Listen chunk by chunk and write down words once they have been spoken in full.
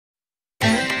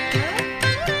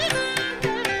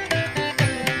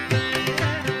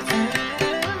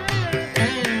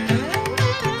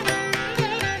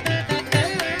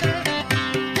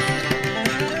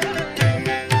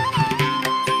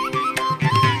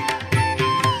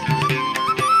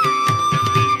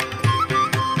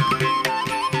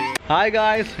Hi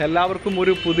guys, എല്ലാവർക്കും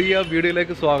ഒരു പുതിയ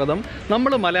വീഡിയോയിലേക്ക് സ്വാഗതം.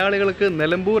 നമ്മൾ മലയാളികൾക്ക്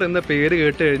നിലമ്പൂർ എന്ന പേര്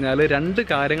കേട്ട് കഴിഞ്ഞാൽ രണ്ട്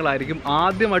കാര്യങ്ങളായിരിക്കും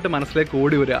ആദ്യമായിട്ട് മനസ്സിലേക്ക്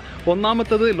ഓടി വരിക.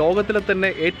 ഒന്നാമത്തത് ലോകത്തിലെ തന്നെ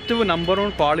ഏറ്റവും നമ്പർ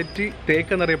 1 ക്വാളിറ്റി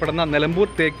തേക്ക് എന്നറിയപ്പെടുന്ന നിലമ്പൂർ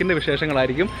തേക്കിൻ്റെ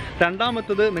വിശേഷങ്ങളായിരിക്കും.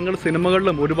 രണ്ടാമത്തത് നിങ്ങൾ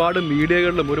സിനിമകളിലും ഒരുപാട്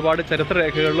മീഡിയകളിലും ഒരുപാട്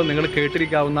ചരിത്രരേഖകളിലും നിങ്ങൾ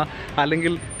കേട്ടിരിക്കാവുന്ന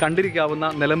അല്ലെങ്കിൽ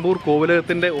കണ്ടിരിക്കാവുന്ന നിലമ്പൂർ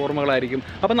കോവിലകത്തിൻ്റെ ഓർമ്മകളായിരിക്കും.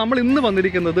 അപ്പോൾ നമ്മൾ ഇന്ന്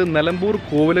വന്നിരിക്കുന്നത് നിലമ്പൂർ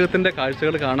കോവിലകത്തിൻ്റെ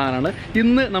കാഴ്ചകൾ കാണാനാണ്.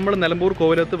 ഇന്ന് നമ്മൾ നിലമ്പൂർ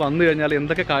കോവിലകത്ത് വന്നു കഴിഞ്ഞാൽ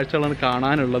എന്തൊക്കെ കാഴ്ചകളാണ്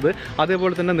കാണാനുള്ളത്,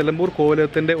 അതേപോലെ തന്നെ നിലമ്പൂർ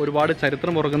കോവിലകത്തിൻ്റെ ഒരുപാട്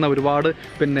ചരിത്രം ഉറങ്ങുന്ന ഒരുപാട്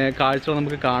കാഴ്ചകൾ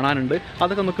നമുക്ക് കാണാനുണ്ട്.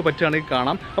 അതൊക്കെ നമുക്ക് പറ്റുകയാണെങ്കിൽ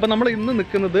കാണാം. അപ്പോൾ നമ്മൾ ഇന്ന്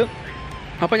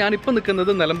ഞാനിപ്പോൾ നിൽക്കുന്നത്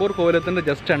നിലമ്പൂർ കോവിലകത്തിൻ്റെ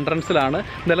ജസ്റ്റ് എൻട്രൻസിലാണ്.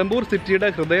 നിലമ്പൂർ സിറ്റിയുടെ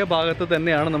ഹൃദയഭാഗത്ത്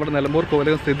തന്നെയാണ് നമ്മുടെ നിലമ്പൂർ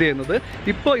കോവിലകം സ്ഥിതി ചെയ്യുന്നത്.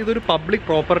 ഇപ്പോൾ ഇതൊരു പബ്ലിക്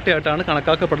പ്രോപ്പർട്ടി ആയിട്ടാണ്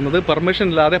കണക്കാക്കപ്പെടുന്നത്. പെർമിഷൻ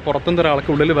ഇല്ലാതെ പുറത്തുനിന്ന്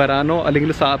ഒരാൾക്ക് ഉള്ളിൽ വരാനോ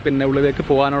അല്ലെങ്കിൽ ഉള്ളിലേക്ക്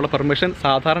പോകാനുള്ള പെർമിഷൻ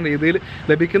സാധാരണ രീതിയിൽ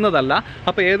ലഭിക്കുന്നതല്ല.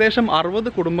 അപ്പോൾ ഏകദേശം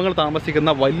 60 കുടുംബങ്ങൾ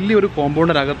താമസിക്കുന്ന വലിയൊരു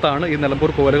കോമ്പൗണ്ടിനകത്താണ് ഈ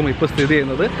നിലമ്പൂർ കോവിലകം ഇപ്പോൾ സ്ഥിതി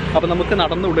ചെയ്യുന്നത്. അപ്പോൾ നമുക്ക്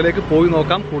നടന്ന് ഉള്ളിലേക്ക് പോയി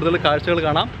നോക്കാം, കൂടുതൽ കാഴ്ചകൾ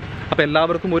കാണാം. അപ്പോൾ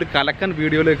എല്ലാവർക്കും ഒരു കലക്കൻ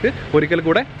വീഡിയോയിലേക്ക് ഒരിക്കൽ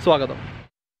കൂടെ സ്വാഗതം.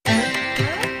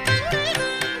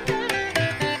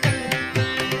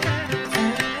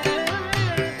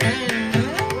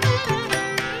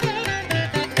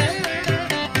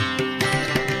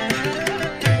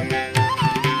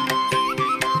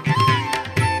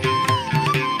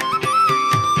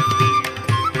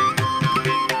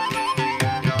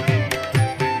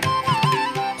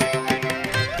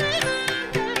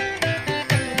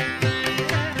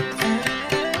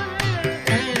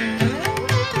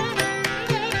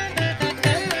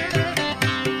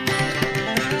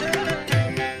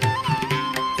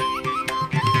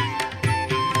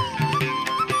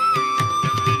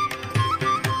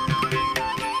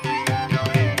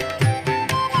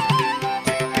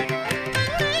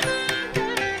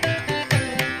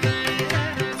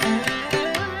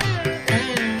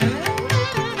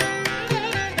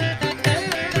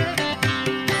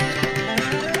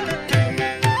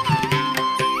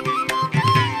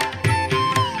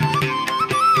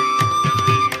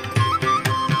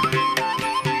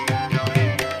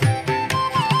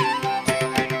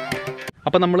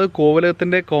 അപ്പോൾ നമ്മൾ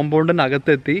കോവിലകത്തിൻ്റെ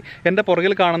കോമ്പൗണ്ടിനകത്തെത്തി. എൻ്റെ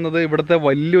പുറകിൽ കാണുന്നത് ഇവിടുത്തെ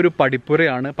വലിയൊരു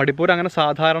പടിപ്പുരയാണ്. പടിപ്പുര അങ്ങനെ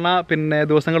സാധാരണ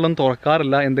ദിവസങ്ങളിലൊന്നും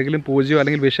തുറക്കാറില്ല. എന്തെങ്കിലും പൂജയോ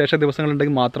അല്ലെങ്കിൽ വിശേഷ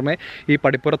ദിവസങ്ങളുണ്ടെങ്കിൽ മാത്രമേ ഈ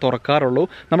പടിപ്പുര തുറക്കാറുള്ളൂ.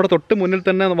 നമ്മുടെ തൊട്ട് മുന്നിൽ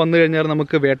തന്നെ വന്നു കഴിഞ്ഞാൽ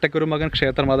നമുക്ക് വേട്ടക്കുരുമകൻ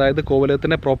ക്ഷേത്രം, അതായത്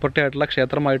കോവിലകത്തിൻ്റെ പ്രോപ്പർട്ടി ആയിട്ടുള്ള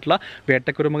ക്ഷേത്രമായിട്ടുള്ള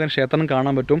വേട്ടക്കുരുമകൻ ക്ഷേത്രം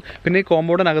കാണാൻ പറ്റും. പിന്നെ ഈ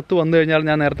കോമ്പൗണ്ടിനകത്ത് വന്നു കഴിഞ്ഞാൽ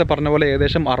ഞാൻ നേരത്തെ പറഞ്ഞ പോലെ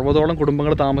ഏകദേശം 60ഓളം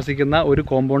കുടുംബങ്ങൾ താമസിക്കുന്ന ഒരു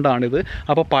കോമ്പൗണ്ടാണിത്.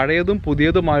 അപ്പോൾ പഴയതും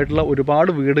പുതിയതുമായിട്ടുള്ള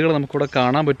ഒരുപാട് വീടുകൾ നമുക്കിവിടെ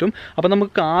കാണാൻ പറ്റും. അപ്പോൾ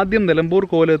നമുക്ക് ആദ്യം നിലമ്പൂർ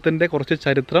കോവിലകത്തിൻ്റെ കുറച്ച്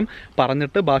ചരിത്രം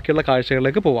പറഞ്ഞിട്ട് ബാക്കിയുള്ള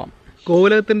കാഴ്ചകളിലേക്ക് പോവാം.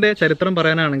 കോവിലകത്തിൻ്റെ ചരിത്രം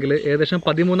പറയാനാണെങ്കിൽ ഏകദേശം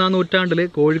 13-ാം നൂറ്റാണ്ടിൽ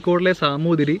കോഴിക്കോടിലെ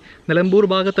സാമൂതിരി നിലമ്പൂർ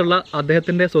ഭാഗത്തുള്ള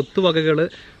അദ്ദേഹത്തിൻ്റെ സ്വത്തുവകകൾ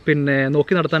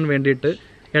നോക്കി നടത്താൻ വേണ്ടിയിട്ട്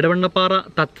എടവണ്ണപ്പാറ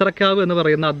തച്ചറക്കാവ് എന്ന്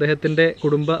പറയുന്ന അദ്ദേഹത്തിൻ്റെ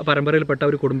കുടുംബ പരമ്പരയിൽപ്പെട്ട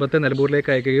ഒരു കുടുംബത്തെ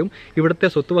നിലമ്പൂരിലേക്ക് അയക്കുകയും ഇവിടുത്തെ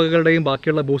സ്വത്തുവകകളുടെയും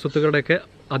ബാക്കിയുള്ള ഭൂസ്വത്തുകളുടെയൊക്കെ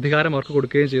അധികാരം അവർക്ക്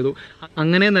കൊടുക്കുകയും ചെയ്തു.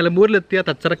 അങ്ങനെ നിലമ്പൂരിലെത്തിയ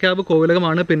തച്ചറക്കാവ്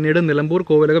കോവിലകമാണ് പിന്നീട് നിലമ്പൂർ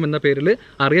കോവിലകം എന്ന പേരിൽ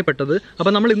അറിയപ്പെട്ടത്.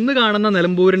 അപ്പോൾ നമ്മൾ ഇന്ന് കാണുന്ന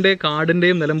നിലമ്പൂരിൻ്റെ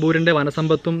കാടിൻ്റെയും നിലമ്പൂരിൻ്റെ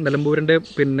വനസമ്പത്തും നിലമ്പൂരിൻ്റെ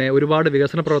ഒരുപാട്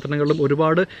വികസന പ്രവർത്തനങ്ങളിലും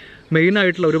ഒരുപാട്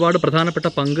മെയിനായിട്ടുള്ള ഒരുപാട് പ്രധാനപ്പെട്ട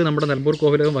പങ്ക് നമ്മുടെ നിലമ്പൂർ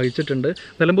കോവിലകം വഹിച്ചിട്ടുണ്ട്.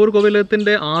 നിലമ്പൂർ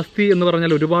കോവിലകത്തിൻ്റെ ആസ്തി എന്ന്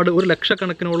പറഞ്ഞാൽ ഒരു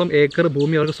ലക്ഷക്കണക്കിനോളം ഏക്കർ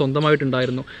ഭൂമി അവർക്ക്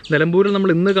സ്വന്തമായിട്ടുണ്ടായിരുന്നു. നിലമ്പൂരിൽ നമ്മൾ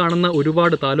ഇന്ന് കാണുന്ന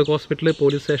ഒരുപാട് taluk hospital,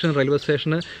 police station, railway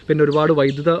station, പിന്നെ ഒരുപാട്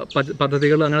വൈദ്യുത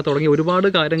പദ്ധതികൾ, അങ്ങനെ തുടങ്ങി ഒരുപാട്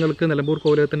കാര്യങ്ങൾക്ക് നിലമ്പൂർ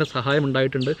കോവിലകത്തിൻ്റെ സഹായം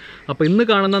ഉണ്ടായിട്ടുണ്ട്. അപ്പോൾ ഇന്ന്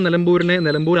കാണുന്ന നിലമ്പൂരിനെ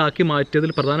നിലമ്പൂരാക്കി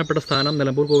മാറ്റിയതിൽ പ്രധാനപ്പെട്ട സ്ഥാനം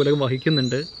നിലമ്പൂർ കോവിലകം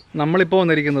വഹിക്കുന്നുണ്ട്. നമ്മളിപ്പോൾ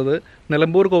വന്നിരിക്കുന്നത്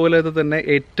നിലമ്പൂർ കോവിലകത്തിൽ തന്നെ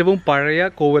ഏറ്റവും പഴയ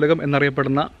കോവിലകം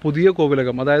എന്നറിയപ്പെടുന്ന പുതിയ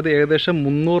കോവിലകം, അതായത് ഏകദേശം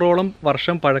 300ഓളം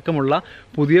വർഷം പഴക്കമുള്ള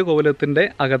പുതിയ കോവിലകത്തിൻ്റെ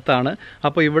അകത്താണ്.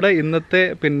 അപ്പോൾ ഇവിടെ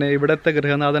ഇവിടുത്തെ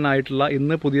ഗൃഹനാഥനായിട്ടുള്ള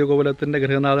പുതിയ കോവിലകത്തിൻ്റെ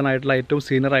ഗൃഹനാഥനായിട്ടുള്ള ഏറ്റവും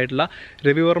സീനിയർ ആയിട്ടുള്ള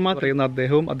രവിവർമ്മ പറയുന്ന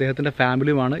അദ്ദേഹവും അദ്ദേഹത്തിൻ്റെ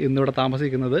ഫാമിലിയുമാണ് ഇന്നിവിടെ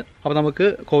താമസിക്കുന്നത്. അപ്പോൾ നമുക്ക്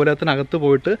കോവിലകത്തിനകത്ത്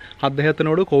പോയിട്ട്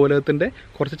അദ്ദേഹത്തിനോട് കോവിലകത്തിൻ്റെ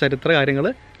കുറച്ച് ചരിത്ര കാര്യങ്ങൾ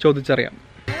ചോദിച്ചറിയാം.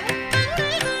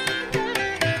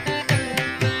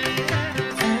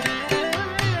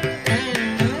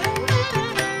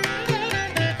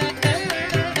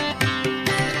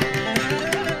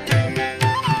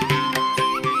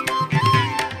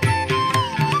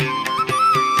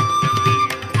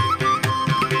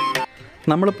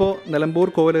 നമ്മളിപ്പോൾ നിലമ്പൂർ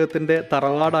കോവിലകത്തിൻ്റെ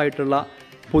തറവാടായിട്ടുള്ള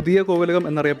പുതിയ കോവിലകം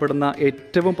എന്നറിയപ്പെടുന്ന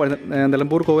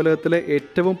നിലമ്പൂർ കോവിലകത്തിലെ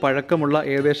ഏറ്റവും പഴക്കമുള്ള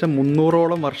ഏകദേശം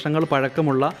 300ഓളം വർഷങ്ങൾ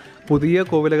പഴക്കമുള്ള പുതിയ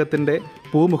കോവിലകത്തിൻ്റെ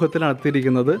പൂമുഖത്തിലാണ്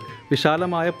എത്തിയിരിക്കുന്നത്.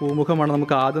 വിശാലമായ പൂമുഖമാണ്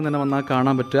നമുക്ക് ആദ്യം തന്നെ വന്നാൽ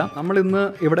കാണാൻ പറ്റുക. നമ്മളിന്ന്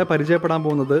ഇവിടെ പരിചയപ്പെടാൻ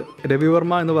പോകുന്നത്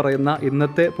രവിവർമ്മ എന്ന് പറയുന്ന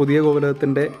ഇന്നത്തെ പുതിയ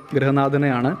കോവിലകത്തിൻ്റെ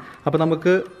ഗൃഹനാഥനെയാണ്. അപ്പോൾ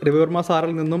നമുക്ക് രവിവർമ്മ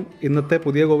സാറിൽ നിന്നും ഇന്നത്തെ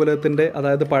പുതിയ കോവിലകത്തിൻ്റെ,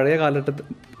 അതായത്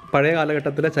പഴയ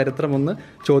കാലഘട്ടത്തിലെ ചരിത്രമൊന്ന്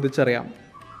ചോദിച്ചറിയാം.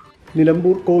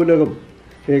 നിലമ്പൂർ കോവിലകം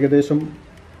ഏകദേശം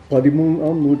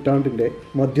 13ാം നൂറ്റാണ്ടിൻ്റെ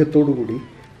മധ്യത്തോടുകൂടി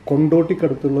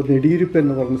കൊണ്ടോട്ടിക്കടുത്തുള്ള നെടിയിരുപ്പ്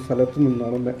എന്ന് പറഞ്ഞ സ്ഥലത്ത്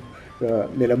നിന്നാണ്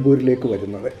നിലമ്പൂരിലേക്ക്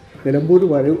വരുന്നത്. നിലമ്പൂർ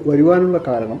വരുവാനുള്ള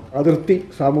കാരണം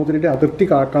സാമൂതിരിയുടെ അതിർത്തി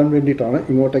കാക്കാൻ വേണ്ടിയിട്ടാണ്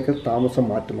ഇങ്ങോട്ടേക്ക് താമസം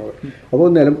മാറ്റുന്നത്. അപ്പോൾ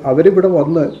അവരിവിടെ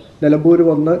നിലമ്പൂർ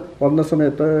വന്ന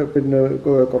സമയത്ത് പിന്നെ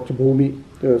കുറച്ച് ഭൂമി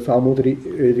സാമൂതിരി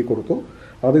എഴുതി കൊടുത്തു.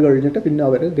 അത് കഴിഞ്ഞിട്ട് പിന്നെ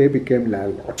അവർ ദേ ബിക്കേം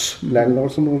ലാൻഡ്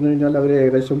ലോഡ്സ് എന്ന് പറഞ്ഞു കഴിഞ്ഞാൽ അവർ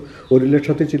ഏകദേശം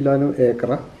 1,00,000 ചില്ലാനും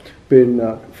ഏക്കറ പിന്നെ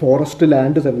ഫോറസ്റ്റ്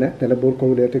ലാൻഡ് തന്നെ നിലമ്പൂർ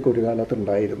കോവിലകത്തേക്ക് ഒരു കാലത്ത്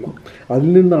ഉണ്ടായിരുന്നു. അതിൽ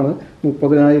നിന്നാണ്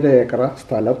 30,000 ഏക്കറ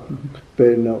സ്ഥലം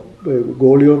പിന്നെ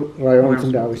ഗോളിയൂർ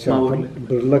റയോൺസിൻ്റെ ആവശ്യമാക്കാൻ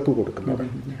ബിർളക്ക് കൊടുക്കുന്നത്.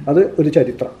 അത് ഒരു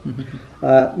ചരിത്രം.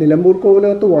 നിലമ്പൂർ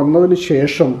കോവിലകത്ത് വന്നതിന്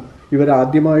ശേഷം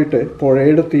ഇവരാദ്യമായിട്ട്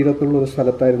പുഴയുടെ തീരത്തുള്ള ഒരു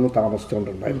സ്ഥലത്തായിരുന്നു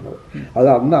താമസിച്ചുകൊണ്ടുണ്ടായിരുന്നത്. അത്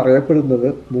അന്ന് അറിയപ്പെടുന്നത്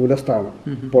മൂലസ്ഥാനം.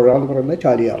 പുഴ എന്ന് പറയുന്നത്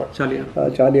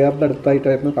ചാലിയാറിൻ്റെ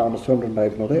അടുത്തായിട്ടായിരുന്നു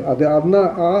താമസിച്ചുകൊണ്ടുണ്ടായിരുന്നത്. അത് അന്ന്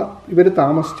ഇവർ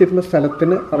താമസിച്ചിരുന്ന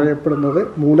സ്ഥലത്തിന് അറിയപ്പെടുന്നത്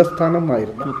മൂലസ്ഥാനം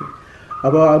എന്നായിരുന്നു.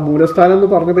 അപ്പോൾ ആ മൂലസ്ഥാനം എന്ന്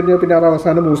പറഞ്ഞു പിന്നെ അത്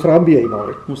അവസാനം മൂസ്രാമ്പിയായി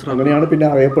മാറി. അങ്ങനെയാണ് പിന്നെ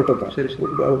അറിയപ്പെട്ടത്.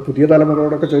 പുതിയ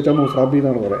തലമുറയോടൊക്കെ ചോദിച്ചാൽ മൂസ്രാമ്പി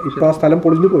എന്നാണ് പറയുക. ഇപ്പം ആ സ്ഥലം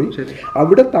പൊളിഞ്ഞു പോയി.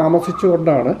 അവിടെ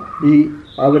താമസിച്ചുകൊണ്ടാണ്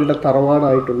അവരുടെ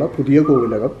തറവാടായിട്ടുള്ള പുതിയ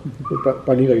കോവിലകം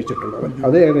പണി കഴിച്ചിട്ടുള്ളത്.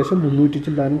 അത് ഏകദേശം 300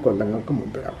 ചില്ലാനും കൊല്ലങ്ങൾക്ക്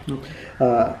മുമ്പാണ്.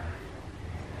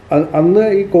 അന്ന്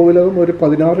ഈ കോവിലകം ഒരു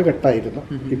 16 കെട്ടായിരുന്നു.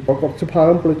 ഇപ്പോൾ കുറച്ച്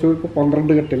ഭാഗം പൊളിച്ചു. ഇപ്പോൾ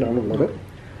 12 കെട്ടിലാണുള്ളത്.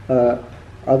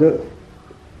 അത്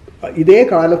ഇതേ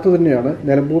കാലത്ത് തന്നെയാണ്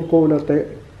നിലമ്പൂർ കോവിലത്തെ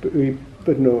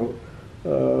പിന്നെ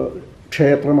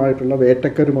ക്ഷേത്രമായിട്ടുള്ള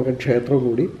വേട്ടക്കരു മകൻ ക്ഷേത്രം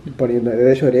കൂടി പണിയുന്നത്.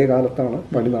 ഏകദേശം ഒരേ കാലത്താണ്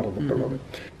പണി നടന്നിട്ടുള്ളത്.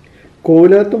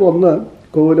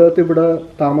 കോവിലകത്ത് ഇവിടെ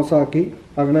താമസാക്കി.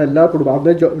 അങ്ങനെ എല്ലാ കുടുംബം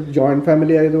അന്ന് ജോയിൻറ്റ്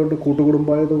ഫാമിലി ആയതുകൊണ്ട്,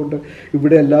 കൂട്ടുകുടുംബമായതുകൊണ്ട്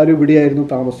ഇവിടെ എല്ലാവരും ഇവിടെയായിരുന്നു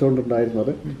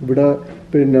താമസിച്ചുകൊണ്ടുണ്ടായിരുന്നത്. ഇവിടെ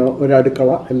പിന്നെ ഒരടുക്കള,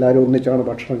 എല്ലാവരും ഒന്നിച്ചാണ്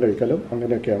ഭക്ഷണം കഴിക്കലും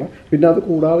അങ്ങനെയൊക്കെയാണ്. പിന്നെ അത്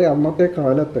കൂടാതെ അന്നത്തെ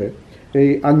കാലത്ത് ഈ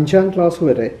 5ാം ക്ലാസ്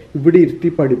വരെ ഇവിടെ ഇരുത്തി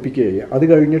പഠിപ്പിക്കുകയും അത്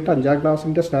കഴിഞ്ഞിട്ട് 5ാം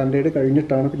ക്ലാസ്സിൻ്റെ സ്റ്റാൻഡേർഡ്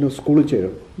കഴിഞ്ഞിട്ടാണ് പിന്നെ സ്കൂളിൽ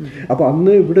ചേരുന്നത്. അപ്പോൾ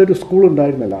അന്ന് ഇവിടെ ഒരു സ്കൂൾ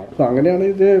ഉണ്ടായിരുന്നില്ല. അപ്പോൾ അങ്ങനെയാണ്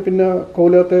ഇത് പിന്നെ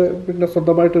കോവിലകത്തെ പിന്നെ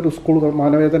സ്വന്തമായിട്ടൊരു സ്കൂൾ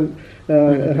മാനവേദൻ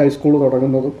ഹൈസ്കൂൾ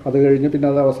തുടങ്ങുന്നതും. അത് കഴിഞ്ഞ് പിന്നെ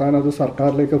അത് അവസാനം അത്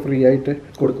സർക്കാരിലേക്ക് ഫ്രീ ആയിട്ട്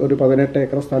ഒരു 18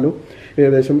 ഏക്കർ സ്ഥലവും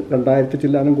ഏകദേശം 2000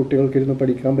 ചില്ലാനും കുട്ടികൾക്ക് ഇരുന്ന്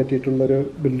പഠിക്കാൻ പറ്റിയിട്ടുള്ളൊരു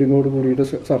ബിൽഡിങ്ങോട് കൂടിയിട്ട്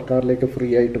സർക്കാരിലേക്ക് ഫ്രീ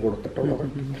ആയിട്ട് കൊടുത്തിട്ടുള്ളത്.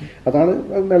 അതാണ്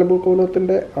നിലമ്പൂർ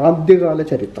കോവിലകത്തിൻ്റെ ആദ്യകാല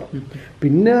ചരിത്രം.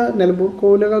 പിന്നെ നിലമ്പൂർ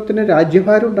കോവിലകത്തിന്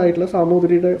രാജ്യഭാരം ഉണ്ടായിട്ടുള്ള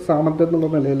സാമൂതിരിയുടെ സാമന്തം എന്നുള്ള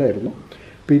നിലയിലായിരുന്നു.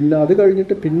 പിന്നെ അത്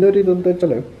കഴിഞ്ഞിട്ട് പിന്നെ ഒരു ഇതെന്താ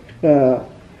വെച്ചാൽ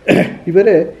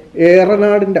ഇവര്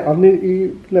ഏറനാടിൻ്റെ അന്ന് ഈ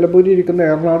നിലമ്പൂരിൽ ഇരിക്കുന്ന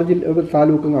ഏറനാട്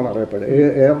താലൂക്ക് എന്നാണ് അറിയപ്പെടുന്നത്.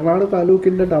 ഏറനാട്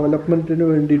താലൂക്കിൻ്റെ ഡെവലപ്മെൻറ്റിന്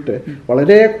വേണ്ടിയിട്ട്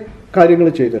വളരെ കാര്യങ്ങൾ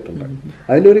ചെയ്തിട്ടുണ്ട്.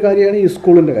 അതിലൊരു കാര്യമാണ് ഈ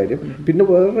സ്കൂളിൻ്റെ കാര്യം. പിന്നെ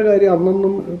വേറൊരു കാര്യം,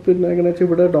 അന്നൊന്നും പിന്നെ എങ്ങനെ വെച്ചാൽ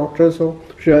ഇവിടെ ഡോക്ടേഴ്സോ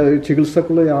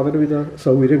ചികിത്സക്കുള്ള യാതൊരുവിധ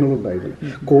സൗകര്യങ്ങളും ഉണ്ടായിരുന്നു.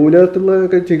 കോവിലകത്തുള്ള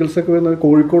ചികിത്സക്ക് വരുന്നത്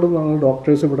കോഴിക്കോട് നിന്നാണ്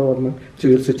ഡോക്ടേഴ്സ് ഇവിടെ വന്ന്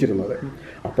ചികിത്സിച്ചിരുന്നത്.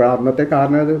 അപ്പോൾ അന്നത്തെ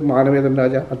കാരണം മാനവേദൻ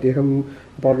രാജ അദ്ദേഹം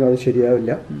പറഞ്ഞു അത്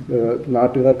ശരിയാവില്ല,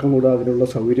 നാട്ടുകാർക്കും കൂടെ അതിനുള്ള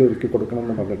സൗകര്യം ഒരുക്കി കൊടുക്കണം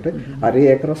എന്ന് പറഞ്ഞിട്ട് 1/2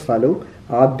 ഏക്കർ സ്ഥലവും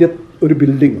ഒരു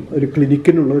ബിൽഡിങ്ങും ഒരു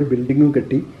ക്ലിനിക്കിനുള്ള ഒരു ബിൽഡിങ്ങും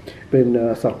കെട്ടി പിന്നെ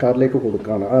സർക്കാരിലേക്ക്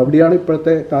കൊടുക്കുകയാണ്. അവിടെയാണ്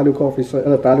ഇപ്പോഴത്തെ താലൂക്ക്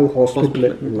ഹോസ്പിറ്റൽ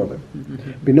ഉള്ളത്.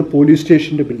 പിന്നെ പോലീസ്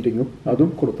സ്റ്റേഷൻ്റെ ബിൽഡിങ്ങും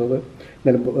അതും കൊടുത്തത്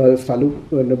സ്ഥലവും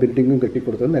പിന്നെ ബിൽഡിങ്ങും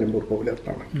കെട്ടിക്കൊടുത്തത് നിലമ്പൂർ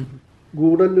കോവിലകത്താണ്.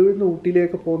 ഗൂഡല്ലൂരിൽ നിന്ന്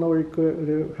ഊട്ടിയിലേക്ക് പോകുന്ന വഴിക്ക്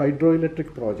ഒരു ഹൈഡ്രോ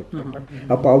ഇലക്ട്രിക് പ്രോജക്റ്റ് ഉണ്ട്.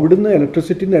 അപ്പോൾ അവിടുന്ന്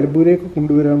ഇലക്ട്രിസിറ്റി നിലമ്പൂരേക്ക്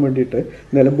കൊണ്ടുവരാൻ വേണ്ടിയിട്ട്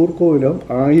നിലമ്പൂർ കോവിലകം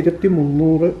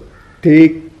 1300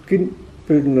 തേക്കിൻ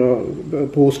പിന്നെ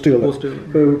പോസ്റ്റുകൾ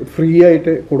ഫ്രീ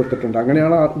ആയിട്ട് കൊടുത്തിട്ടുണ്ട്.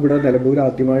 അങ്ങനെയാണ് ഇവിടെ നിലമ്പൂർ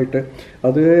ആദ്യമായിട്ട്,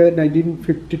 അത്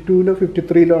 1952-ലോ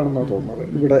 53-ലോ ആണെന്നാണ് തോന്നുന്നത്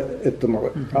ഇവിടെ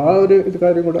എത്തുന്നത്. ആ ഒരു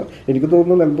കാര്യം കൂടെ എനിക്ക്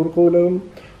തോന്നുന്നു നിലമ്പൂർ കോവിലകം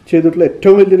ചെയ്തിട്ടുള്ള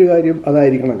ഏറ്റവും വലിയൊരു കാര്യം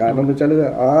അതായിരിക്കണം. കാരണം എന്ന് വെച്ചാൽ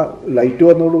ആ ലൈറ്റ്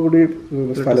വന്നതോടുകൂടി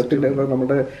സ്ഥലത്തിൻ്റെ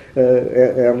നമ്മുടെ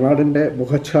എറണാടിൻ്റെ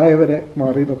മുഖഛായ വരെ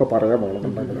മാറി എന്നൊക്കെ പറയാൻ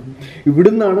വേണമെന്നുണ്ടെങ്കിൽ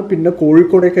ഇവിടുന്നാണ് പിന്നെ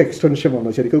കോഴിക്കോടേക്ക് എക്സ്റ്റൻഷൻ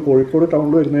വന്നത്. ശരിക്കും കോഴിക്കോട്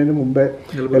ടൗണിൽ വരുന്നതിന് മുമ്പേ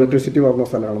ഇലക്ട്രിസിറ്റി വന്ന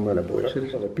സ്ഥലമാണ് നിലമ്പൂർ.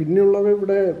 പിന്നെയുള്ളത്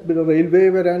ഇവിടെ റെയിൽവേ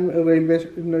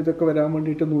ഇതൊക്കെ വരാൻ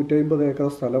വേണ്ടിയിട്ട് 150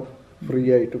 ഏക്കർ സ്ഥലം ഫ്രീ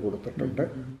ആയിട്ട് കൊടുത്തിട്ടുണ്ട്.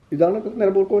 ഇതാണ്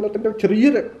നിലമ്പൂർ കോവിലകത്തിൻ്റെ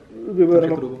ചെറിയൊരു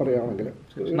വിവരണം പറയുകയാണെങ്കിൽ.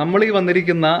 നമ്മൾ ഈ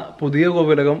വന്നിരിക്കുന്ന പുതിയ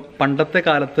കോവിലകം പണ്ടത്തെ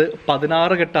കാലത്ത്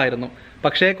 16 കെട്ടായിരുന്നു.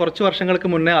 പക്ഷേ കുറച്ച് വർഷങ്ങൾക്ക്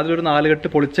മുന്നേ അതിലൊരു 4 കെട്ട്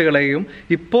പൊളിച്ചു കളയുകയും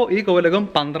ഇപ്പോൾ ഈ കോവിലകം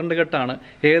 12 കെട്ടാണ്.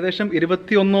 ഏകദേശം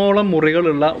 21ഓളം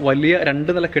മുറികളുള്ള വലിയ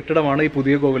 2 നില കെട്ടിടമാണ് ഈ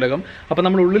പുതിയ കോവിലകം. അപ്പോൾ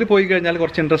നമ്മൾ ഉള്ളിൽ പോയി കഴിഞ്ഞാൽ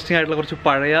കുറച്ച് ഇൻട്രസ്റ്റിംഗ് ആയിട്ടുള്ള കുറച്ച്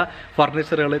പഴയ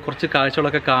ഫർണിച്ചറുകൾ, കുറച്ച്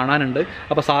കാഴ്ചകളൊക്കെ കാണാനുണ്ട്.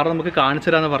 അപ്പോൾ സാറ് നമുക്ക്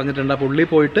കാണിച്ചു തരാമെന്ന് പറഞ്ഞിട്ടുണ്ട്. അപ്പോൾ ഉള്ളിൽ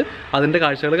പോയിട്ട് അതിൻ്റെ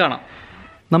കാഴ്ചകൾ കാണാം.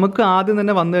 നമുക്ക് ആദ്യം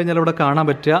തന്നെ വന്നു കഴിഞ്ഞാൽ ഇവിടെ കാണാൻ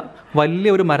പറ്റുക വലിയ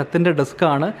ഒരു മരത്തിൻ്റെ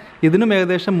ഡെസ്ക്കാണ്. ഇതിനും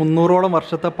ഏകദേശം 300ഓളം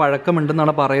വർഷത്തെ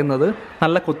പഴക്കമുണ്ടെന്നാണ് പറയുന്നത്.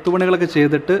 നല്ല കൊത്തുപണികളൊക്കെ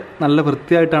ചെയ്തിട്ട് നല്ല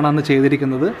വൃത്തിയായിട്ടാണ് അന്ന്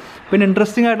ചെയ്തിരിക്കുന്നത്. പിന്നെ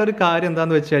ഇൻട്രസ്റ്റിംഗ് ആയിട്ടുള്ളൊരു കാര്യം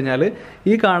എന്താണെന്ന് വെച്ച് കഴിഞ്ഞാൽ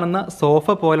ഈ കാണുന്ന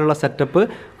സോഫ പോലുള്ള സെറ്റപ്പ്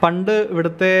പണ്ട്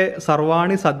ഇവിടുത്തെ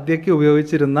സർവാണി സദ്യയ്ക്ക്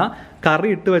ഉപയോഗിച്ചിരുന്ന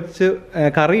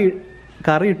കറി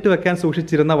കറി ഇട്ട് വെക്കാൻ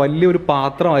സൂക്ഷിച്ചിരുന്ന വലിയൊരു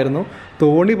പാത്രമായിരുന്നു.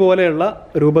 തോണി പോലെയുള്ള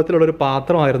രൂപത്തിലുള്ളൊരു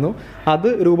പാത്രമായിരുന്നു. അത്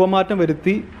രൂപമാറ്റം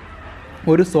വരുത്തി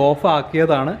ഒരു സോഫ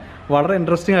ആക്കിയതാണ്. വളരെ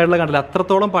ഇൻട്രസ്റ്റിംഗ് ആയിട്ടുള്ള കണ്ടില്ല,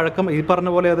 അത്രത്തോളം പഴക്കം, ഈ പറഞ്ഞ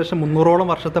പോലെ ഏകദേശം 300ഓളം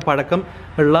വർഷത്തെ പഴക്കം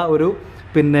ഉള്ള ഒരു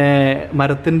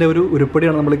മരത്തിൻ്റെ ഒരു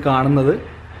ഉരുപ്പടിയാണ് നമ്മൾ കാണുന്നത്.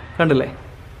 കണ്ടില്ലേ?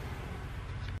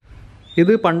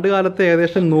 ഇത് പണ്ട് കാലത്ത്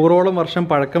ഏകദേശം 100ഓളം വർഷം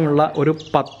പഴക്കമുള്ള ഒരു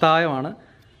പത്തായമാണ്.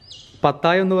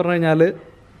 പത്തായം എന്ന് പറഞ്ഞു കഴിഞ്ഞാൽ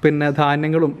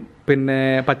ധാന്യങ്ങളും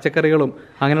പച്ചക്കറികളും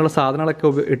അങ്ങനെയുള്ള സാധനങ്ങളൊക്കെ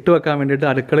ഇട്ട് വെക്കാൻ വേണ്ടിയിട്ട്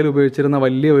അടുക്കളയിൽ ഉപയോഗിച്ചിരുന്ന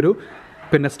വലിയൊരു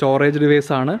സ്റ്റോറേജ്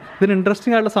ഡിവൈസാണ്. ഇതിന്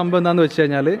ഇൻട്രസ്റ്റിംഗ് ആയിട്ടുള്ള സംഭവം എന്താണെന്ന് വെച്ച്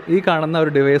കഴിഞ്ഞാൽ ഈ കാണുന്ന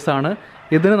ഒരു ഡിവൈസാണ്.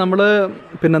 ഇതിന് നമ്മൾ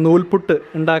നൂൽപുട്ട്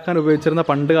ഉണ്ടാക്കാൻ ഉപയോഗിച്ചിരുന്ന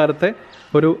പണ്ട് കാലത്തെ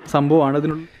ഒരു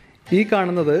സംഭവമാണ്. ഈ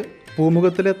കാണുന്നത്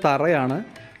പൂമുഖത്തിലെ തറയാണ്.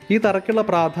 ഈ തറയ്ക്കുള്ള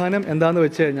പ്രാധാന്യം എന്താണെന്ന്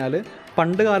വെച്ച് കഴിഞ്ഞാൽ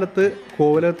പണ്ട് കാലത്ത്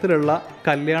കോവിലകത്തിലുള്ള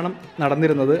കല്യാണം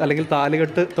നടന്നിരുന്നത് അല്ലെങ്കിൽ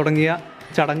താലികെട്ട് തുടങ്ങിയ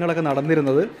ചടങ്ങുകളൊക്കെ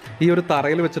നടന്നിരുന്നത് ഈ ഒരു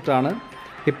തറയിൽ വെച്ചിട്ടാണ്.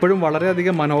 ഇപ്പോഴും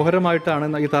വളരെയധികം മനോഹരമായിട്ടാണ്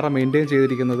ഈ തറ മെയിൻറ്റെയിൻ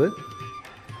ചെയ്തിരിക്കുന്നത്.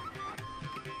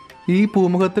 ഈ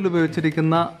പൂമുഖത്തിൽ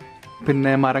ഉപയോഗിച്ചിരിക്കുന്ന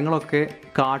മരങ്ങളൊക്കെ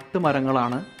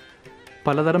കാട്ടുമരങ്ങളാണ്.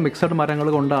 പലതരം മിക്സഡ് മരങ്ങൾ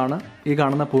കൊണ്ടാണ് ഈ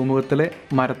കാണുന്ന പൂമുഖത്തിലെ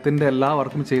മരത്തിൻ്റെ എല്ലാ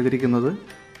വർക്കും ചെയ്തിരിക്കുന്നത്.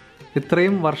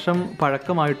 ഇത്രയും വർഷം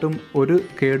പഴക്കമായിട്ടും ഒരു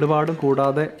കേടുപാടും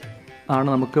കൂടാതെ ആണ്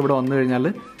നമുക്കിവിടെ വന്നു കഴിഞ്ഞാൽ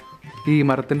ഈ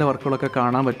മരത്തിൻ്റെ വർക്കുകളൊക്കെ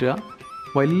കാണാൻ പറ്റുക.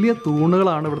 വലിയ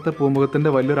തൂണുകളാണ് ഇവിടുത്തെ പൂമുഖത്തിൻ്റെ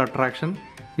വലിയൊരു അട്രാക്ഷൻ.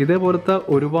 ഇതേപോലത്തെ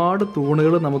ഒരുപാട്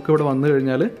തൂണുകൾ നമുക്കിവിടെ വന്നു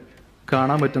കഴിഞ്ഞാൽ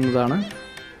കാണാൻ പറ്റുന്നതാണ്.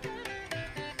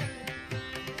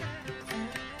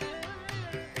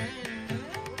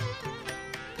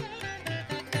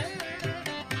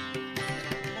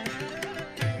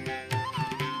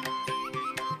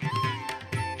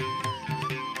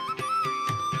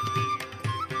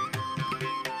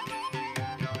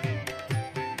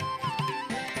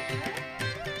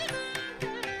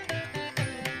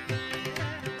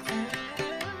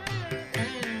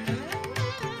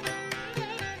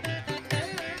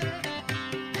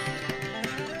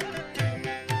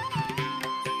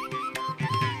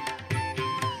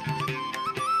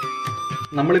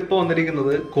 നമ്മളിപ്പോൾ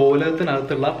വന്നിരിക്കുന്നത്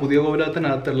കോവിലകത്തിനകത്തുള്ള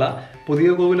പുതിയ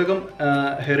കോവിലകം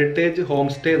ഹെറിറ്റേജ് ഹോം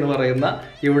സ്റ്റേ എന്ന് പറയുന്ന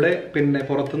ഇവിടെ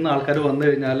പുറത്തുനിന്ന് ആൾക്കാർ വന്നു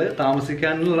കഴിഞ്ഞാൽ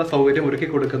താമസിക്കാനുള്ള സൗകര്യം ഒരുക്കി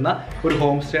കൊടുക്കുന്ന ഒരു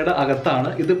ഹോം സ്റ്റേയുടെ അകത്താണ്.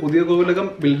 ഇത് പുതിയ കോവിലകം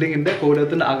ബിൽഡിങ്ങിൻ്റെ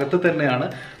കോവിലകത്തിൻ്റെ അകത്ത് തന്നെയാണ്.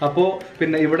 അപ്പോൾ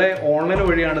ഇവിടെ ഓൺലൈൻ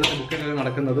വഴിയാണ് ഇതിൻ്റെ ബുക്കിംഗ്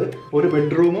നടക്കുന്നത്. ഒരു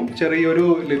ബെഡ്റൂമും ചെറിയൊരു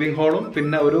ലിവിംഗ് ഹാളും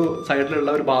ഒരു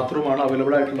സൈഡിലുള്ള ഒരു ബാത്റൂമാണ്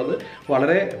അവൈലബിൾ ആയിട്ടുള്ളത്.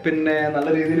 വളരെ നല്ല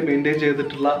രീതിയിൽ മെയിൻറ്റെയിൻ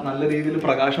ചെയ്തിട്ടുള്ള, നല്ല രീതിയിൽ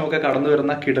പ്രകാശമൊക്കെ കടന്നു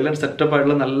വരുന്ന കിടലൻ സെറ്റപ്പ് ആയിട്ടുള്ള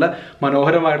നല്ല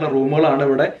മനോഹരമായിട്ടുള്ള റൂമുകളാണ്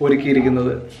ഇവിടെ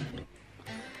ഒരുക്കിയിരിക്കുന്നത്.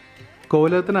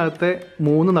 കോവിലകത്തിനകത്തെ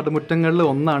 3 നടുമുറ്റങ്ങളിൽ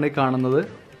ഒന്നാണ് ഈ കാണുന്നത്.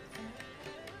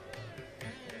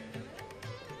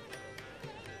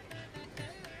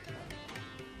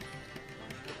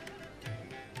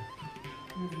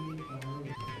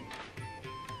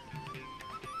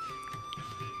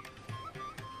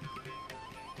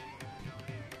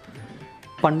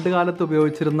 പണ്ട് കാലത്ത്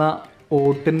ഉപയോഗിച്ചിരുന്ന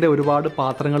ഓട്ടിൻ്റെ ഒരുപാട്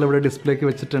പാത്രങ്ങൾ ഇവിടെ ഡിസ്പ്ലേക്ക്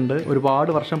വെച്ചിട്ടുണ്ട്. ഒരുപാട്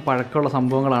വർഷം പഴക്കമുള്ള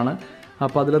സംഭവങ്ങളാണ്.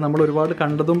 അപ്പോൾ അതിൽ നമ്മൾ ഒരുപാട്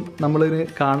കണ്ടതും നമ്മളിന്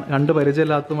കണ്ട്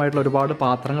പരിചയമില്ലാത്തതുമായിട്ടുള്ള ഒരുപാട്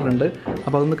പാത്രങ്ങളുണ്ട്.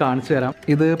 അപ്പോൾ അതൊന്ന് കാണിച്ചു തരാം.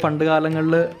 ഇത് പണ്ട്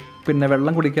കാലങ്ങളിൽ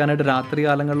വെള്ളം കുടിക്കാനായിട്ട്, രാത്രി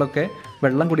കാലങ്ങളിലൊക്കെ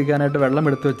വെള്ളം കുടിക്കാനായിട്ട് വെള്ളം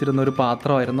എടുത്തു വെച്ചിരുന്ന ഒരു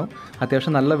പാത്രമായിരുന്നു.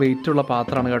 അത്യാവശ്യം നല്ല വെയിറ്റുള്ള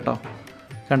പാത്രമാണ് കേട്ടോ.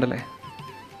 കണ്ടില്ലേ?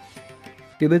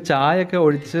 ഇത് ചായയൊക്കെ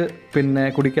ഒഴിച്ച്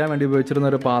കുടിക്കാൻ വേണ്ടി ഉപയോഗിച്ചിരുന്ന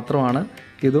ഒരു പാത്രമാണ്.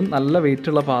 ഇതും നല്ല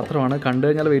വെയിറ്റുള്ള പാത്രമാണ്. കണ്ടു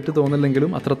കഴിഞ്ഞാൽ വെയിറ്റ്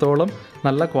തോന്നില്ലെങ്കിലും അത്രത്തോളം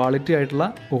നല്ല ക്വാളിറ്റി ആയിട്ടുള്ള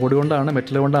ഓട് കൊണ്ടാണ്,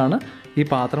 മെറ്റൽ കൊണ്ടാണ് ഈ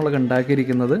പാത്രങ്ങളൊക്കെ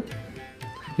ഉണ്ടാക്കിയിരിക്കുന്നത്.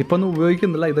 ഇപ്പോൾ ഒന്നും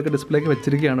ഉപയോഗിക്കുന്നില്ല, ഇതൊക്കെ ഡിസ്പ്ലേക്ക്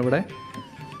വെച്ചിരിക്കുകയാണ് ഇവിടെ.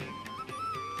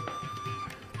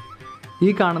 ഈ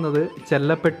കാണുന്നത്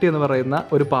ചെല്ലപ്പെട്ടി എന്ന് പറയുന്ന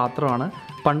ഒരു പാത്രമാണ്.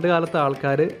 പണ്ട് കാലത്തെ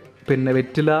ആൾക്കാർ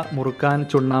വെറ്റില മുറുക്കാൻ,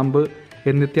 ചുണ്ണാമ്പ്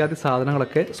എന്നിത്യാദി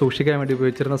സാധനങ്ങളൊക്കെ സൂക്ഷിക്കാൻ വേണ്ടി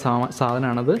ഉപയോഗിച്ചിരുന്ന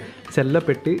സാധനമാണത്,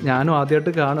 ചെല്ലപ്പെട്ടി. ഞാനും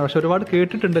ആദ്യമായിട്ട് കാണും, പക്ഷെ ഒരുപാട്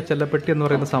കേട്ടിട്ടുണ്ട് ചെല്ലപ്പെട്ടി എന്ന്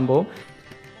പറയുന്ന സംഭവം.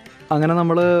 അങ്ങനെ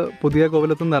നമ്മൾ പുതിയ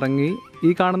കോവിലത്തു നിന്ന് ഇറങ്ങി. ഈ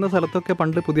കാണുന്ന സ്ഥലത്തൊക്കെ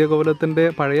പണ്ട് പുതിയ കോവിലത്തിൻ്റെ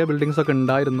പഴയ ബിൽഡിങ്സൊക്കെ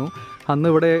ഉണ്ടായിരുന്നു. അന്ന്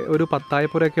ഇവിടെ ഒരു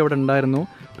പത്തായപ്പുരയൊക്കെ ഇവിടെ ഉണ്ടായിരുന്നു.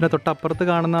 പിന്നെ തൊട്ടപ്പുറത്ത്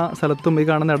കാണുന്ന സ്ഥലത്തും ഈ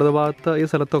കാണുന്ന ഇടതുഭാഗത്ത് ഈ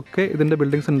സ്ഥലത്തൊക്കെ ഇതിൻ്റെ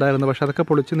ബിൽഡിങ്സ് ഉണ്ടായിരുന്നു. പക്ഷേ അതൊക്കെ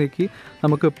പൊളിച്ചു നീക്കി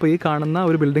നമുക്കിപ്പോൾ ഈ കാണുന്ന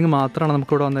ഒരു ബിൽഡിംഗ് മാത്രമാണ്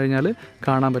നമുക്കിവിടെ വന്നു കഴിഞ്ഞാൽ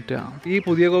കാണാൻ പറ്റുക. ഈ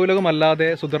പുതിയ കോവിലകം അല്ലാതെ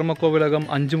സുധർമ്മ കോവിലകം,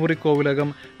 അഞ്ചുമുറി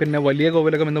കോവിലകം, വലിയ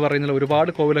കോവിലകം എന്ന് പറയുന്ന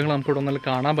ഒരുപാട് കോവിലങ്ങൾ നമുക്കിവിടെ വന്നാൽ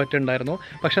കാണാൻ പറ്റുന്നുണ്ടായിരുന്നു.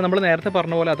 പക്ഷേ നമ്മൾ നേരത്തെ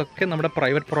പറഞ്ഞ പോലെ അതൊക്കെ നമ്മുടെ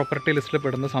പ്രൈവറ്റ് പ്രോപ്പർട്ടി ലിസ്റ്റിൽ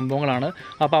പെടുന്ന സംഭവങ്ങളാണ്.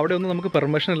 അപ്പോൾ അവിടെ ഒന്നും നമുക്ക്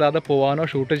പെർമിഷൻ ഇല്ലാതെ പോകാനോ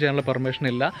ഷൂട്ട് ചെയ്യാനുള്ള പെർമിഷൻ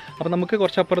ഇല്ല. അപ്പോൾ നമുക്ക്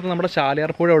കുറച്ചപ്പുറത്ത് നമ്മുടെ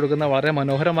ചാലിയാർ പുഴ ഒഴുകുന്ന വളരെ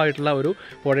മനോഹരമായിട്ടുള്ള ഒരു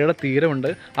പുഴയുടെ തീരമുണ്ട്.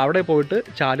 അവിടെ പോയിട്ട്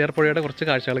ചാലിയാർ പുഴയുടെ കുറച്ച്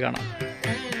കാഴ്ചകൾ കാണാം.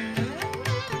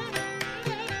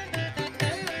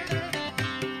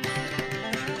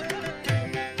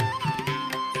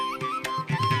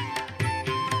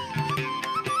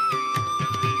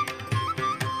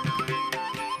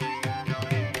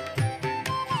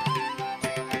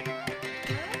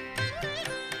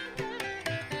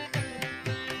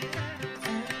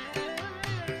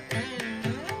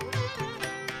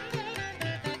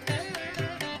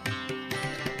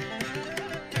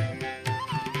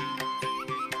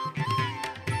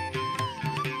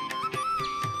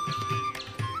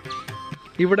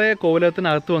 ഇവിടെ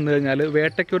കോവിലകത്തിനകത്ത് വന്നു കഴിഞ്ഞാൽ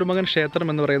വേട്ടയ്ക്കൊരുമകൻ ക്ഷേത്രം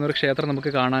എന്ന് പറയുന്ന ഒരു ക്ഷേത്രം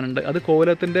നമുക്ക് കാണാനുണ്ട്. അത്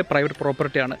കോവിലകത്തിൻ്റെ പ്രൈവറ്റ്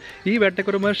പ്രോപ്പർട്ടിയാണ്. ഈ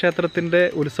വേട്ടയ്ക്കൊരുമകൻ ക്ഷേത്രത്തിൻ്റെ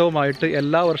ഉത്സവമായിട്ട്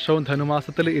എല്ലാ വർഷവും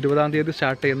ധനുമാസത്തിൽ 20-ാം തീയതി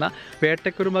സ്റ്റാർട്ട് ചെയ്യുന്ന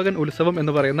വേട്ടയ്ക്കൊരുമകൻ ഉത്സവം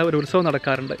എന്ന് പറയുന്ന ഒരു ഉത്സവം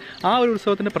നടക്കാറുണ്ട്. ആ ഒരു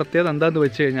ഉത്സവത്തിൻ്റെ പ്രത്യേകത എന്താണെന്ന്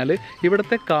വെച്ച് കഴിഞ്ഞാൽ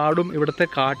ഇവിടുത്തെ കാടും ഇവിടുത്തെ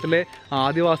കാട്ടിലെ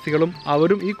ആദിവാസികളും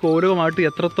അവരും ഈ കോവിലകവുമായിട്ട്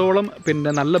എത്രത്തോളം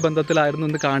നല്ല ബന്ധത്തിലായിരുന്നു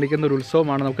എന്ന് കാണിക്കുന്ന ഒരു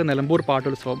ഉത്സവമാണ് നമുക്ക് നിലമ്പൂർ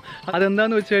പാട്ടുത്സവം.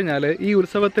 അതെന്താണെന്ന് വെച്ച് കഴിഞ്ഞാൽ ഈ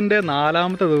ഉത്സവത്തിൻ്റെ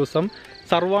 4-ാമത്തെ ദിവസം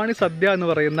സർവാണി സദ്യ എന്ന്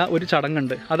പറയുന്ന ഒരു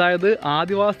ചടങ്ങുണ്ട്. അതായത്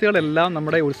ആദിവാസികളെല്ലാം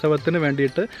നമ്മുടെ ഉത്സവത്തിന്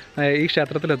വേണ്ടിയിട്ട് ഈ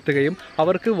ക്ഷേത്രത്തിലെത്തുകയും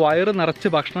അവർക്ക് വയറ് നിറച്ച്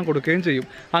ഭക്ഷണം കൊടുക്കുകയും ചെയ്യും.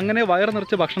 അങ്ങനെ വയറ്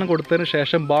നിറച്ച് ഭക്ഷണം കൊടുത്തതിന്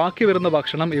ശേഷം ബാക്കി വരുന്ന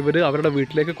ഭക്ഷണം ഇവർ അവരുടെ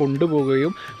വീട്ടിലേക്ക്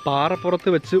കൊണ്ടുപോവുകയും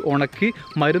പാറപ്പുറത്ത് വെച്ച് ഉണക്കി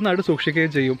മരുന്നായിട്ട്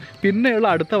സൂക്ഷിക്കുകയും ചെയ്യും. പിന്നെയുള്ള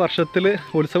അടുത്ത വർഷത്തിൽ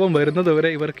ഉത്സവം വരുന്നത്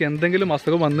വരെ ഇവർക്ക് എന്തെങ്കിലും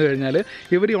അസുഖം വന്നു കഴിഞ്ഞാൽ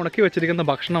ഇവർ ഈ ഉണക്കി വെച്ചിരിക്കുന്ന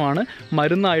ഭക്ഷണമാണ്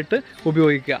മരുന്നായിട്ട്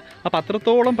ഉപയോഗിക്കുക. അപ്പോൾ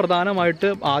അത്രത്തോളം പ്രധാനമായിട്ട്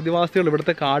ആദിവാസികൾ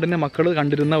ഇവിടുത്തെ കാടിൻ്റെ മക്കൾ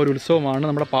കണ്ടിരുന്ന ഒരു ഉത്സവമാണ്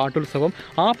നമ്മുടെ പാട്ടുത്സവം.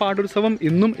 ആ പാട്ടുത്സവം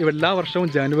ഇന്നും എല്ലാ വർഷവും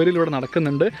ജനുവരിയിൽ ഇവിടെ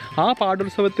നടക്കുന്നുണ്ട്. ആ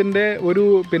പാട്ടുത്സവത്തിൻ്റെ ഒരു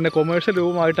കൊമേഴ്ഷ്യൽ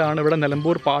രൂപമായിട്ടാണ് ഇവിടെ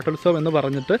നിലമ്പൂർ പാട്ടുത്സവം എന്ന്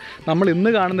പറഞ്ഞിട്ട് നമ്മൾ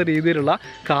ഇന്ന് കാണുന്ന രീതിയിലുള്ള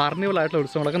കാർണിവലായിട്ടുള്ള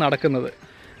ഉത്സവങ്ങളൊക്കെ നടക്കുന്നത്.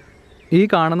 ഈ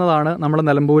കാണുന്നതാണ് നമ്മൾ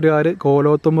നിലമ്പൂരുകാർ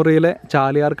കോലോത്തുമുറിയിലെ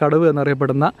ചാലിയാർ കടവ്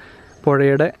എന്നറിയപ്പെടുന്ന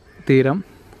പുഴയുടെ തീരം.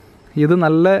 ഇത്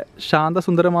നല്ല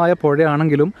ശാന്തസുന്ദരമായ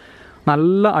പുഴയാണെങ്കിലും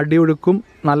നല്ല അടിയൊഴുക്കും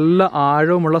നല്ല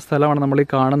ആഴവുമുള്ള സ്ഥലമാണ് നമ്മൾ ഈ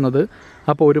കാണുന്നത്.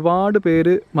 അപ്പോൾ ഒരുപാട്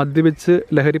പേര് മദ്യപിച്ച്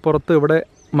ലഹരിപ്പുറത്ത് ഇവിടെ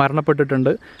മരണപ്പെട്ടിട്ടുണ്ട്.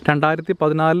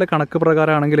 2014 കണക്ക്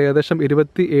പ്രകാരമാണെങ്കിൽ ഏകദേശം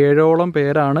 27ഓളം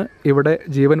പേരാണ് ഇവിടെ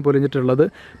ജീവൻ പൊലിഞ്ഞിട്ടുള്ളത്.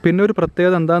 പിന്നെ ഒരു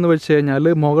പ്രത്യേകത എന്താണെന്ന് വെച്ച് കഴിഞ്ഞാൽ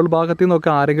മുകൾ ഭാഗത്തു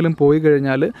നിന്നൊക്കെ ആരെങ്കിലും പോയി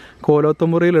കഴിഞ്ഞാൽ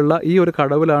കോലോത്തുമുറിയിലുള്ള ഈ ഒരു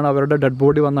കടവിലാണ് അവരുടെ ഡെഡ്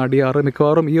ബോഡി വന്ന് അടിയാറ്.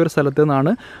 മിക്കവാറും ഈ ഒരു സ്ഥലത്ത്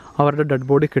നിന്നാണ് അവരുടെ ഡെഡ്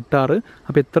ബോഡി കിട്ടാറ്.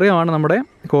 അപ്പോൾ ഇത്രയുമാണ് നമ്മുടെ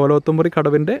കോലോത്തുമുറി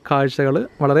കടവിൻ്റെ കാഴ്ചകൾ.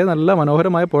 വളരെ നല്ല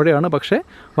മനോഹരമായ പുഴയാണ്, പക്ഷേ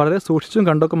വളരെ സൂക്ഷിച്ചും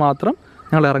കണ്ടൊക്കെ മാത്രം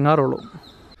ഞങ്ങൾ ഇറങ്ങാറുള്ളൂ.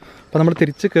 അപ്പോൾ നമ്മൾ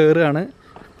തിരിച്ച് കയറുകയാണ്.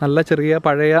 നല്ല ചെറിയ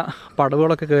പഴയ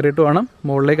പടവുകളൊക്കെ കയറിയിട്ട് വേണം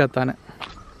മുകളിലേക്ക് എത്താൻ.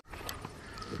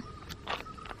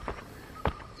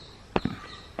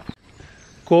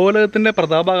 കോലകത്തിൻ്റെ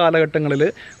പ്രതാപ കാലഘട്ടങ്ങളിൽ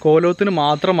കോലകത്തിന്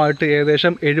മാത്രമായിട്ട്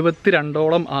ഏകദേശം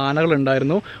 72ഓളം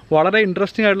ആനകളുണ്ടായിരുന്നു. വളരെ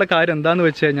ഇൻട്രസ്റ്റിംഗ് ആയിട്ടുള്ള കാര്യം എന്താണെന്ന്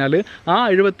വെച്ച് കഴിഞ്ഞാൽ ആ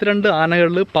 72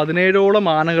 ആനകളിൽ 17ഓളം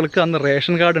ആനകൾക്ക് അന്ന്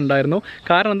റേഷൻ കാർഡ് ഉണ്ടായിരുന്നു.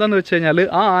 കാരണം എന്താണെന്ന് വെച്ച് കഴിഞ്ഞാൽ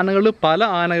ആ ആനകൾ പല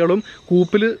ആനകളും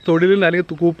കൂപ്പിൽ തൊഴിലിൽ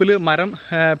അല്ലെങ്കിൽ കൂപ്പിൽ മരം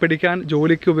പിടിക്കാൻ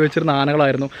ജോലിക്ക് ഉപയോഗിച്ചിരുന്ന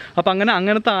ആനകളായിരുന്നു. അപ്പോൾ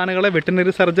അങ്ങനത്തെ ആനകളെ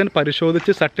വെറ്റിനറി സർജൻ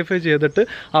പരിശോധിച്ച് സർട്ടിഫൈ ചെയ്തിട്ട്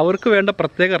അവർക്ക് വേണ്ട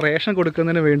പ്രത്യേക റേഷൻ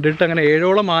കൊടുക്കുന്നതിന് വേണ്ടിയിട്ട് അങ്ങനെ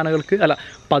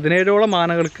 17ഓളം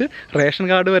ആനകൾക്ക് റേഷൻ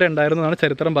കാർഡ് വരെ ഉണ്ടായിരുന്നു എന്നാണ്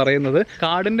ചരിത്രം പറയുന്നത്.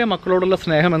 കാടിൻ്റെ മക്കളോടുള്ള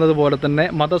സ്നേഹം എന്നതുപോലെ തന്നെ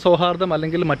മതസൗഹാർദ്ദം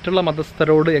അല്ലെങ്കിൽ മറ്റുള്ള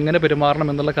മതസ്ഥരോട് എങ്ങനെ പെരുമാറണം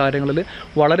എന്നുള്ള കാര്യങ്ങളിൽ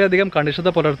വളരെയധികം കണിശത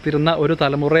പുലർത്തിയിരുന്ന ഒരു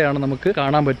തലമുറയാണ് നമുക്ക്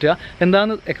കാണാൻ പറ്റുക.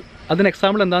 അതിന്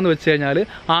എക്സാമ്പിൾ എന്താണെന്ന് വെച്ച് കഴിഞ്ഞാൽ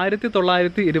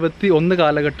 1921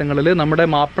 കാലഘട്ടങ്ങളിൽ നമ്മുടെ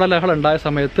മാപ്പിള ലഹള ഉണ്ടായ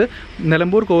സമയത്ത്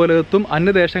നിലമ്പൂർ കോവിലകത്തും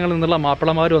അന്യദേശങ്ങളിൽ നിന്നുള്ള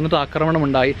മാപ്പിളമാർ വന്നിട്ട് ആക്രമണം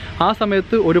ഉണ്ടായി. ആ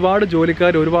സമയത്ത് ഒരുപാട്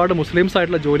ജോലിക്കാർ, ഒരുപാട് മുസ്ലിംസ്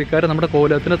ആയിട്ടുള്ള ജോലിക്കാർ നമ്മുടെ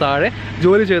കോവിലകത്തിന് താഴെ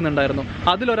ജോലി ചെയ്യുന്നുണ്ടായിരുന്നു.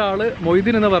 അതിലൊരാൾ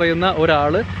മൊയ്തീൻ എന്ന് പറയുന്ന ഒരാൾ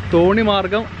തോണി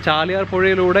മാർഗം ചാലിയാർ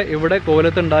പുഴയിലൂടെ ഇവിടെ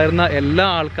കോവിലത്തുണ്ടായിരുന്ന എല്ലാ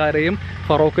ആൾക്കാരെയും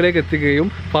ഫറോക്കിലേക്ക് എത്തിക്കുകയും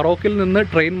ഫറോക്കിൽ നിന്ന്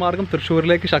ട്രെയിൻ മാർഗം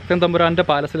തൃശ്ശൂരിലേക്ക് ശക്തൻ തമ്പുരാൻ്റെ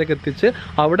പാലസിലേക്ക് എത്തിച്ച്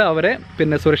അവിടെ അവരെ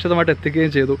സുരക്ഷിതമായിട്ട്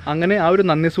എത്തിക്കുകയും ചെയ്തു. അങ്ങനെ ആ ഒരു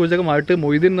നന്ദി സൂചകമായിട്ട്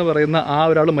മൊയ്തീൻ എന്ന് പറയുന്ന ആ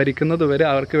ഒരാൾ മരിക്കുന്നത് വരെ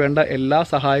അവർക്ക് വേണ്ട എല്ലാ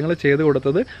സഹായങ്ങളും ചെയ്തു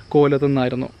കൊടുത്തത് കോവിലത്തു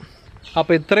നിന്നായിരുന്നു.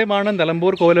 അപ്പോൾ ഇത്രയുമാണ്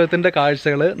നിലമ്പൂർ കോവിലകത്തിൻ്റെ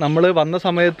കാഴ്ചകൾ. നമ്മൾ വന്ന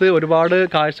സമയത്ത് ഒരുപാട്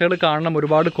കാഴ്ചകൾ കാണണം,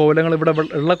 ഒരുപാട് കോവിലങ്ങൾ ഇവിടെ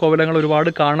ഉള്ള കോവിലങ്ങൾ ഒരുപാട്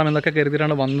കാണണം എന്നൊക്കെ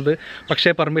കരുതിയിട്ടാണ് വന്നത്.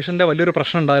 പക്ഷേ പെർമിഷൻ്റെ വലിയൊരു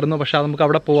പ്രശ്നം ഉണ്ടായിരുന്നു. പക്ഷേ അത് നമുക്ക്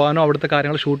അവിടെ പോകാനോ അവിടുത്തെ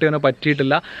കാര്യങ്ങൾ ഷൂട്ട് ചെയ്യാനോ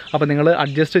പറ്റിയിട്ടില്ല. അപ്പോൾ നിങ്ങൾ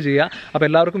അഡ്ജസ്റ്റ് ചെയ്യുക. അപ്പോൾ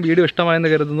എല്ലാവർക്കും വീഡിയോ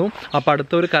ഇഷ്ടമായെന്ന് കരുതുന്നു. അപ്പോൾ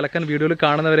അടുത്തൊരു കലക്കൻ വീഡിയോയിൽ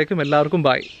കാണുന്നവരേക്കും എല്ലാവർക്കും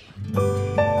ബൈ.